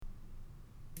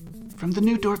From the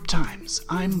New York Times,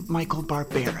 I'm Michael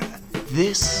Barbera.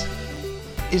 This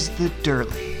is the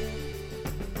Durly.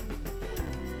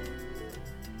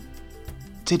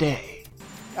 Today,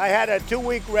 I had a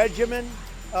 2-week regimen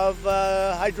of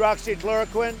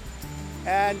hydroxychloroquine,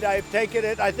 and I've taken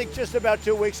it, I think, just about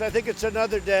 2 weeks. I think it's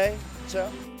another day.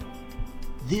 So,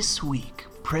 this week,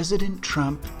 President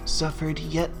Trump suffered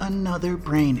yet another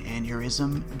brain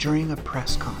aneurysm during a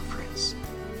press conference.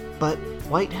 But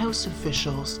White House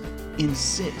officials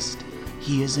insist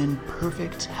he is in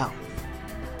perfect health.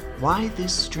 Why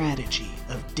this strategy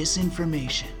of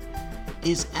disinformation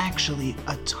is actually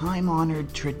a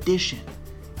time-honored tradition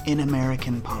in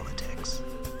American politics.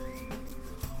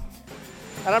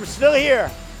 And I'm still here.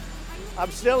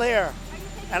 I'm still here.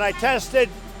 And I tested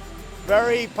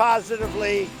very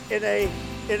positively in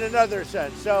another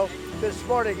sense. So this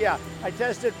morning, I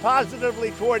tested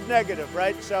positively toward negative,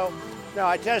 right? So, no,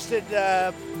 I tested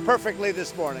perfectly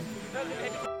this morning.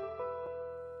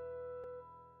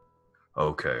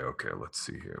 Okay, let's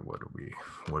see here. What do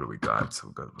we got? So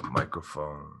we got the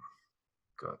microphone.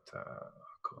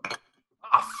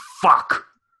 Fuck!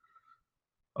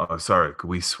 Oh, sorry, could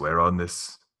we swear on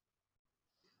this?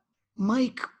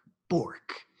 Mike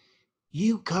Bork,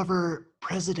 you cover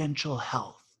presidential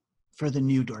health for the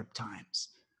New York Times.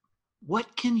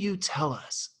 What can you tell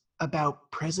us about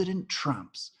President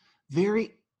Trump's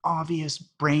very obvious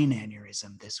brain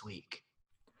aneurysm this week?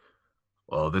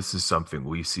 Well, this is something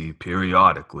we see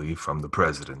periodically from the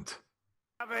president.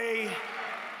 Have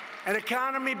an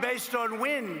economy based on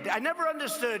wind. I never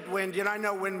understood wind. I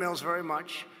know windmills very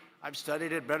much. I've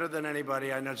studied it better than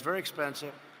anybody. I know it's very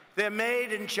expensive. They're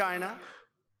made in China.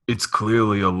 It's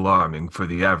clearly alarming for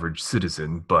the average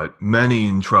citizen, but many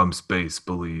in Trump's base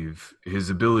believe his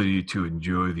ability to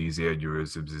endure these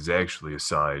aneurysms is actually a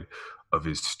sign of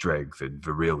his strength and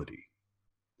virility.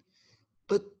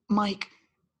 But, Mike,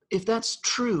 if that's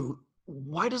true,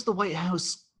 why does the White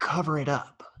House cover it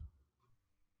up?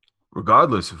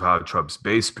 Regardless of how Trump's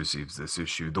base perceives this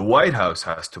issue, the White House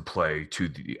has to play to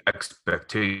the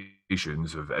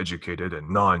expectations of educated and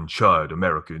non-chud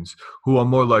Americans who are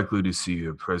more likely to see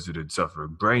a president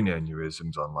suffering brain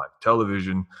aneurysms on live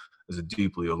television as a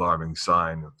deeply alarming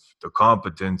sign of the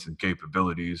competence and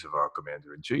capabilities of our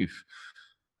commander-in-chief.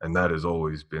 And that has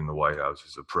always been the White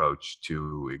House's approach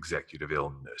to executive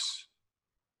illness.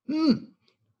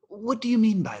 What do you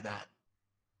mean by that?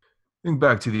 Think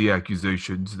back to the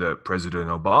accusations that President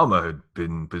Obama had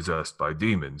been possessed by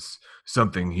demons,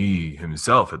 something he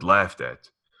himself had laughed at.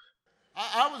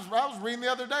 I was reading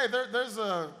the other day, there's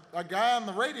a guy on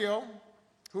the radio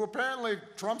who apparently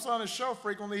Trump's on his show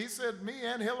frequently. He said, me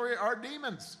and Hillary are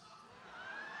demons.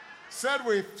 Said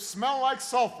we smell like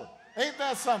sulfur. Ain't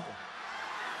that something?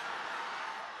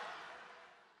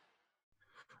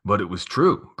 But it was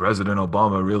true. President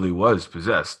Obama really was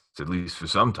possessed, at least for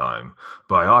some time,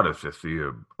 by Artifice,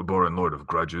 the abhorrent lord of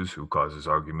grudges who causes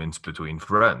arguments between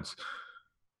friends.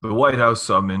 The White House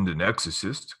summoned an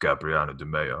exorcist, Gabriana De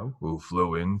Mayo, who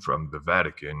flew in from the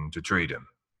Vatican to treat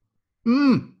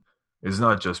him. It's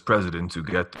not just presidents who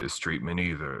get this treatment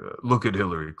either. Look at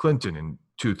Hillary Clinton. In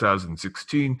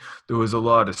 2016, there was a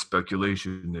lot of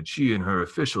speculation that she and her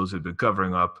officials had been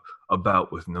covering up a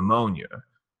bout with pneumonia.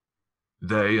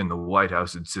 They and the White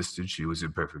House insisted she was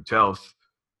in perfect health,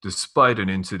 despite an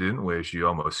incident where she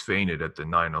almost fainted at the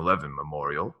 9/11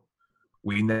 memorial.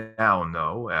 We now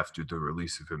know, after the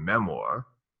release of her memoir,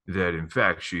 that in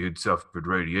fact she had suffered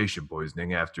radiation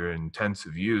poisoning after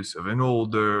intensive use of an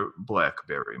older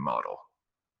BlackBerry model.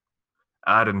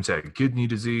 Adams had kidney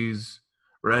disease,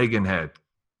 Reagan had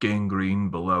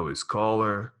gangrene below his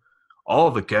collar,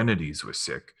 all the Kennedys were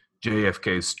sick.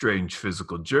 JFK's strange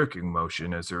physical jerking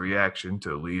motion as a reaction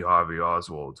to Lee Harvey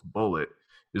Oswald's bullet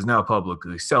is now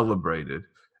publicly celebrated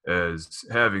as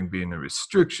having been a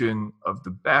restriction of the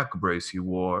back brace he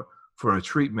wore for a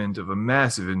treatment of a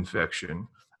massive infection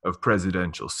of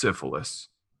presidential syphilis.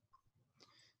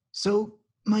 So,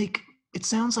 Mike, it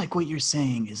sounds like what you're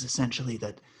saying is essentially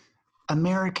that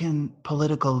American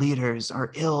political leaders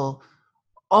are ill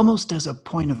almost as a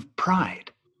point of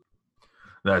pride.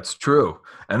 That's true,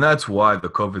 and that's why the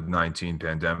COVID-19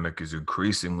 pandemic is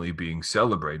increasingly being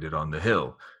celebrated on the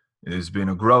Hill. There's been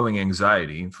a growing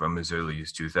anxiety from as early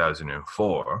as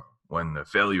 2004, when the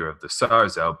failure of the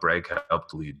SARS outbreak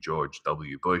helped lead George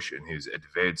W. Bush and his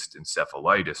advanced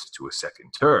encephalitis to a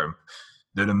second term,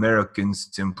 that Americans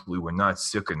simply were not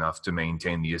sick enough to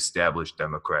maintain the established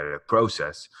democratic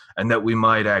process, and that we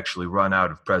might actually run out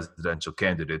of presidential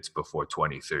candidates before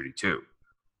 2032.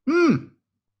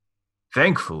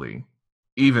 Thankfully,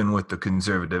 Even with the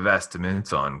conservative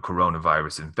estimates on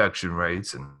coronavirus infection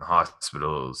rates and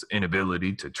hospitals'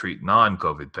 inability to treat non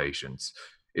COVID patients,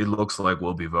 it looks like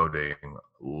we'll be voting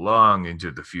long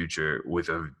into the future with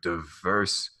a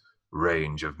diverse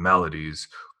range of melodies,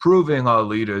 proving our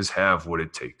leaders have what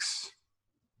it takes.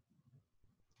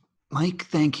 Mike,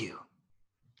 thank you.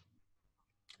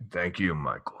 Thank you,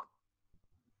 Michael.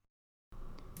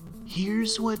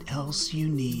 Here's what else you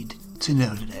need to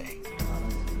know today.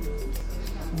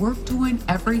 We're doing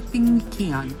everything we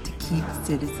can to keep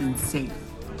citizens safe.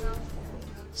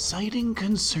 Citing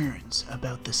concerns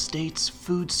about the state's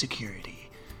food security,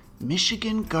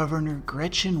 Michigan Governor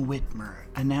Gretchen Whitmer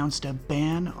announced a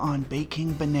ban on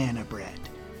baking banana bread,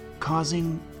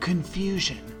 causing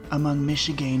confusion among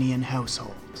Michiganian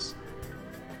households.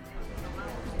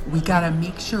 We gotta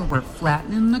make sure we're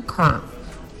flattening the curve.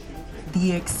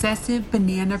 The excessive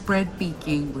banana bread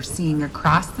baking we're seeing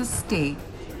across the state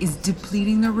is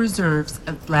depleting the reserves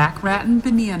of black rattan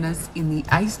bananas in the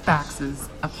ice boxes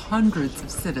of hundreds of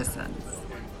citizens.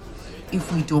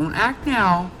 If we don't act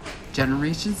now,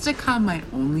 generations to come might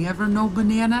only ever know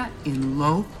banana in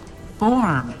loaf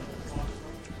form.